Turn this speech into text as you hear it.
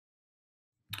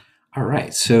All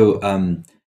right. So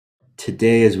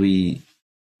today, as we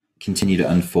continue to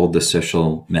unfold the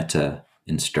social meta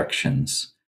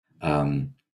instructions,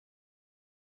 um,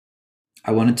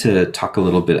 I wanted to talk a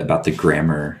little bit about the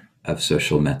grammar of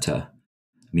social meta,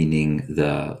 meaning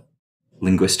the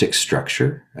linguistic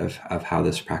structure of how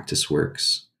this practice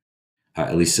works,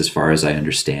 at least as far as I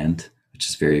understand, which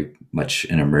is very much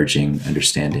an emerging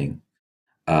understanding.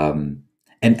 Um,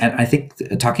 and I think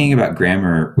talking about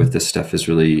grammar with this stuff is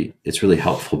really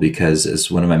helpful because, as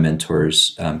one of my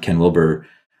mentors, Ken Wilber,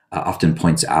 often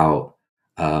points out,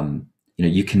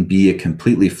 you can be a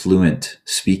completely fluent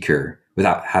speaker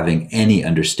without having any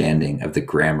understanding of the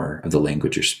grammar of the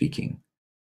language you're speaking.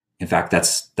 In fact,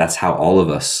 that's how all of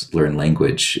us learn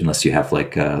language, unless you have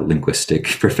like a linguistic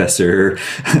professor,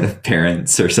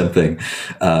 parents, or something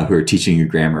who are teaching you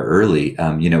grammar early.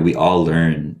 We all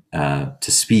learn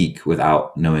to speak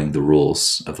without knowing the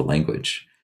rules of the language.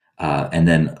 And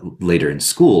then later in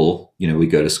school, we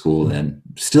go to school and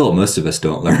still most of us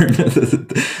don't learn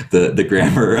the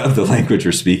grammar of the language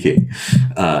we're speaking.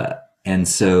 And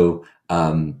so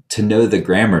to know the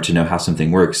grammar, to know how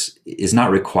something works, is not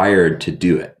required to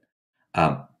do it.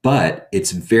 But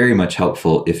it's very much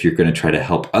helpful if you're going to try to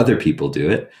help other people do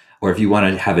it, or if you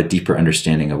want to have a deeper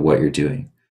understanding of what you're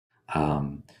doing.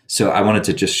 So I wanted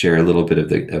to just share a little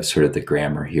bit of sort of the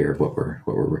grammar here of what we're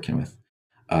working with.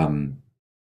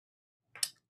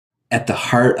 At the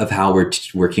heart of how we're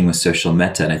working with social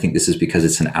meta, and I think this is because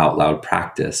it's an out loud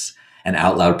practice, and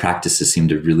out loud practices seem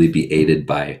to really be aided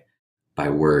by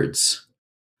words.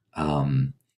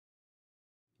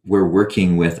 We're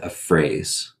working with a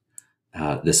phrase.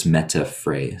 This meta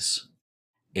phrase.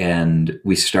 And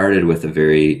we started with a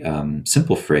very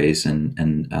simple phrase,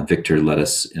 and Victor led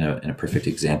us in a perfect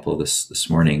example this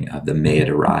morning. The may it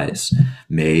arise.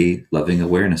 May loving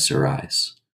awareness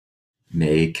arise.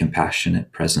 May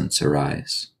compassionate presence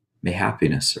arise. May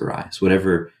happiness arise.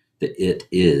 Whatever the it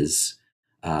is,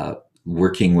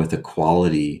 working with a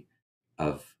quality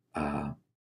of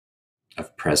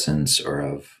presence or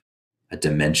of a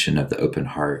dimension of the open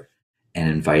heart and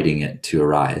inviting it to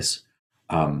arise.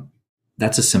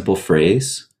 That's a simple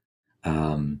phrase.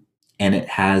 And it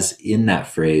has in that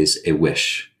phrase a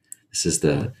wish. This is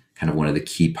the kind of one of the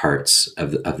key parts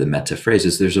of the meta phrase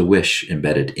is there's a wish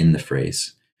embedded in the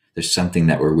phrase. There's something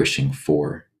that we're wishing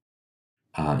for.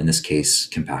 In this case,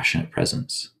 compassionate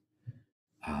presence.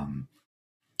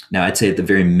 Now, I'd say at the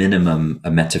very minimum,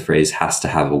 a meta phrase has to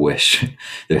have a wish.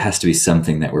 There has to be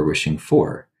something that we're wishing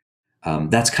for.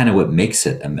 That's kind of what makes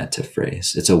it a meta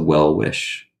phrase. It's a well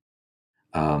wish.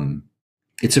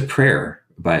 It's a prayer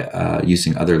by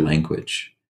using other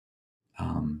language.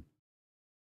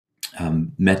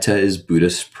 Metta is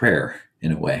Buddhist prayer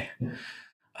in a way.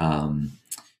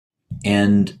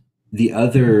 And the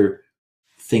other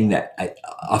thing that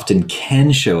often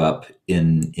can show up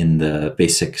in the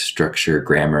basic structure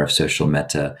grammar of social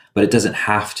metta, but it doesn't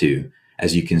have to,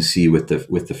 as you can see with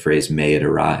the phrase "may it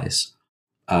arise,"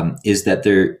 is that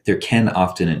there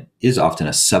is often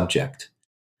a subject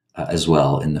as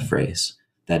well in the phrase.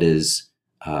 That is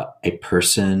a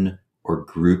person or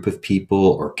group of people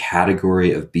or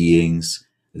category of beings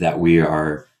that we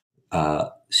are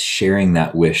sharing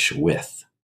that wish with.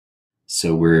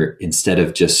 So we're, instead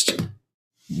of just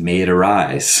may it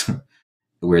arise,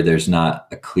 where there's not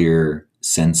a clear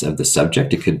sense of the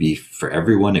subject, it could be for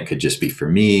everyone, it could just be for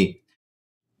me.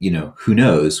 Who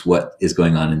knows what is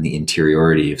going on in the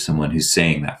interiority of someone who's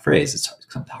saying that phrase? It's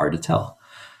hard to tell.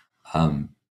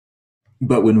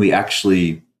 But when we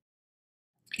actually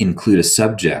include a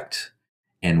subject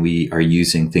and we are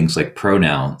using things like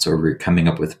pronouns, or we're coming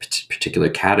up with particular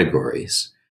categories,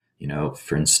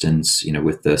 for instance,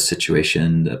 with the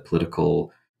situation, the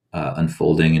political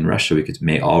unfolding in Russia, we could,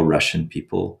 may all Russian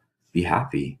people be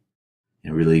happy.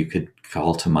 Really, you could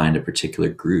call to mind a particular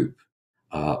group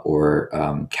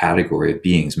or category of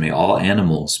beings. May all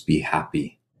animals be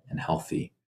happy and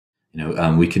healthy.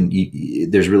 We can.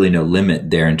 There's really no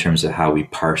limit there in terms of how we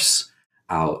parse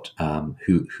out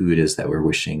who it is that we're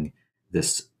wishing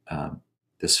this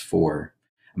for.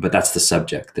 But that's the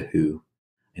subject, the who,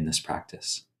 in this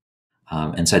practice.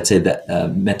 And so I'd say that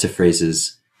metta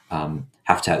phrases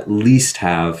have to at least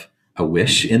have a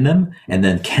wish in them, and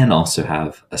then can also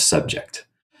have a subject.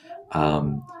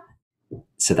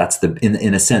 So that's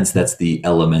in a sense, that's the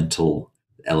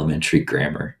elementary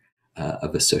grammar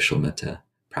of a social metta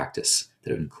practice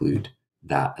that would include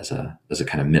that as a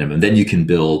kind of minimum. Then you can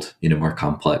build, more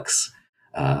complex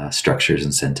structures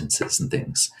and sentences and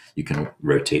things. You can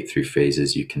rotate through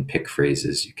phrases. You can pick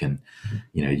phrases. You can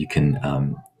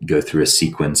go through a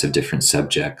sequence of different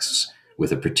subjects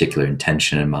with a particular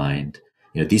intention in mind.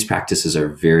 these practices are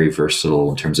very versatile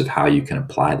in terms of how you can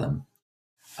apply them.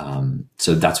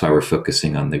 So that's why we're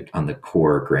focusing on the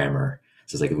core grammar.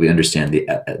 So it's like if we understand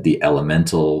the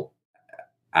elemental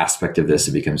aspect of this,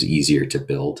 it becomes easier to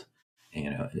build.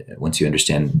 Once you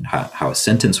understand how a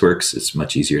sentence works, it's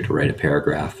much easier to write a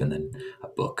paragraph and then a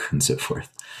book and so forth.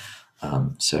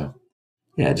 So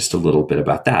yeah, just a little bit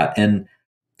about that. And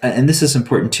this is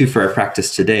important too for our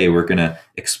practice today. We're going to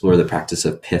explore the practice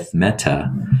of pith metta,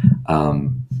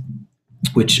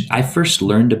 which I first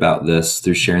learned about this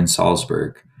through Sharon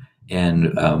Salzberg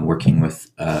and working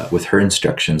with her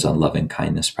instructions on loving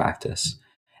kindness practice.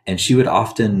 And she would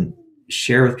often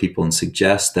share with people and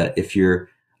suggest that if you're,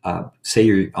 say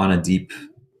you're on a deep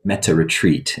metta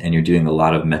retreat and you're doing a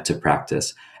lot of metta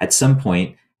practice, at some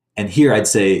point, and here I'd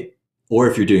say, or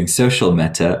if you're doing social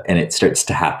metta and it starts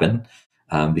to happen,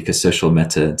 because social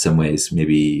metta in some ways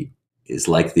maybe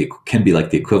can be like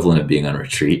the equivalent of being on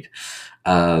retreat.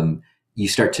 You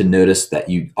start to notice that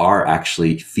you are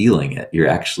actually feeling it. You're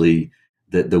actually,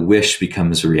 the wish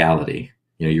becomes reality.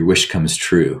 Your wish comes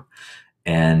true.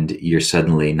 And you're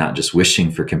suddenly not just wishing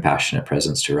for compassionate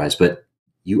presence to arise, but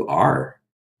you are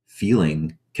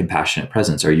feeling compassionate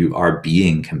presence, or you are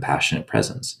being compassionate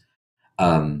presence.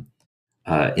 In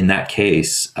that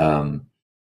case,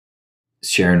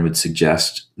 Sharon would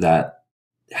suggest that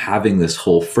having this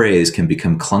whole phrase can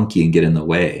become clunky and get in the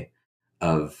way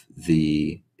of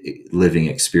the living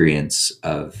experience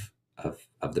of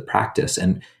the practice.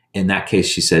 And in that case,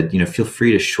 she said, feel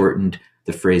free to shorten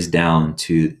the phrase down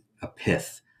to a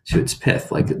pith, to its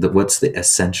pith. Like what's the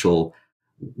essential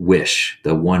wish,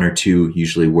 the one or two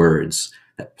usually words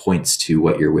that points to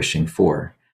what you're wishing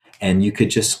for. And you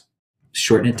could just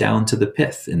shorten it down to the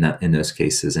pith in those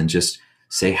cases and just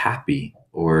say happy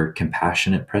or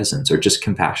compassionate presence or just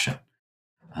compassion,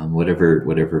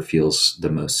 whatever feels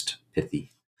the most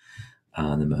pithy,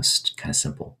 the most kind of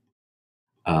simple.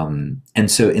 And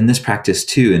so in this practice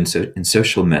too, in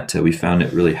social metta, we found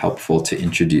it really helpful to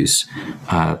introduce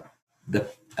the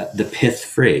pith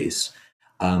phrase.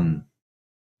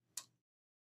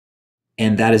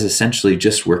 And that is essentially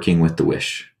just working with the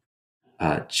wish,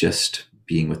 just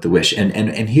being with the wish.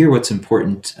 And here what's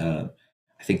important, I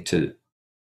think to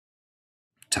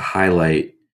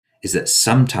highlight is that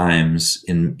sometimes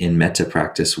in metta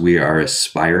practice, we are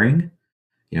aspiring,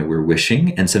 we're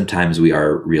wishing, and sometimes we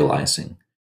are realizing.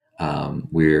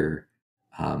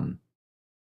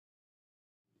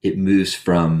 It moves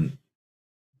from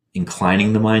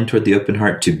inclining the mind toward the open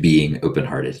heart to being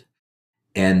open-hearted.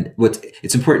 And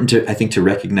it's important to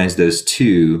recognize those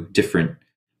two different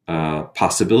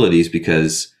possibilities,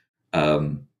 because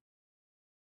the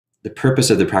purpose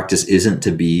of the practice isn't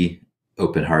to be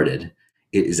open-hearted.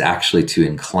 It is actually to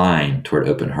incline toward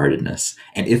open-heartedness.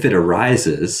 And if it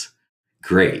arises,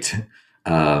 great.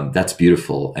 That's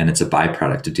beautiful. And it's a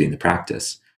byproduct of doing the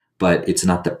practice. But it's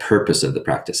not the purpose of the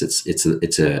practice.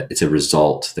 It's a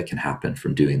result that can happen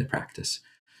from doing the practice.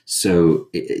 So,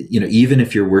 even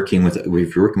if you're working with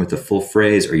the full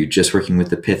phrase or you're just working with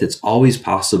the pith, it's always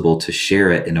possible to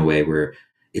share it in a way where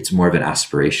it's more of an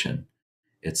aspiration.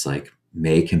 It's like,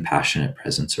 may compassionate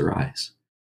presence arise.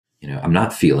 I'm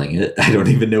not feeling it. I don't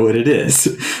even know what it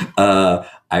is.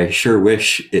 I sure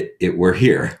wish it were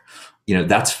here.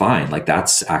 That's fine. Like,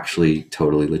 that's actually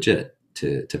totally legit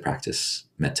to practice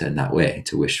metta in that way,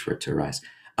 to wish for it to arise.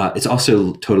 It's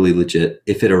also totally legit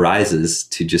if it arises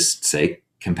to just say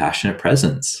compassionate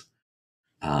presence.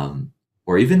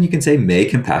 Or even you can say, may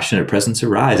compassionate presence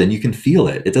arise, and you can feel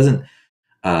it. It doesn't,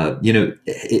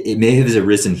 it may have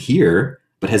arisen here,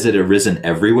 but has it arisen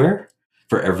everywhere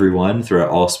for everyone throughout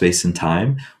all space and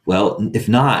time? Well, if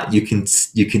not, you can,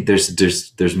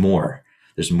 there's more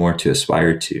to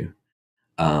aspire to.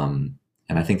 And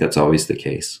I think that's always the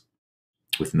case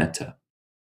with metta.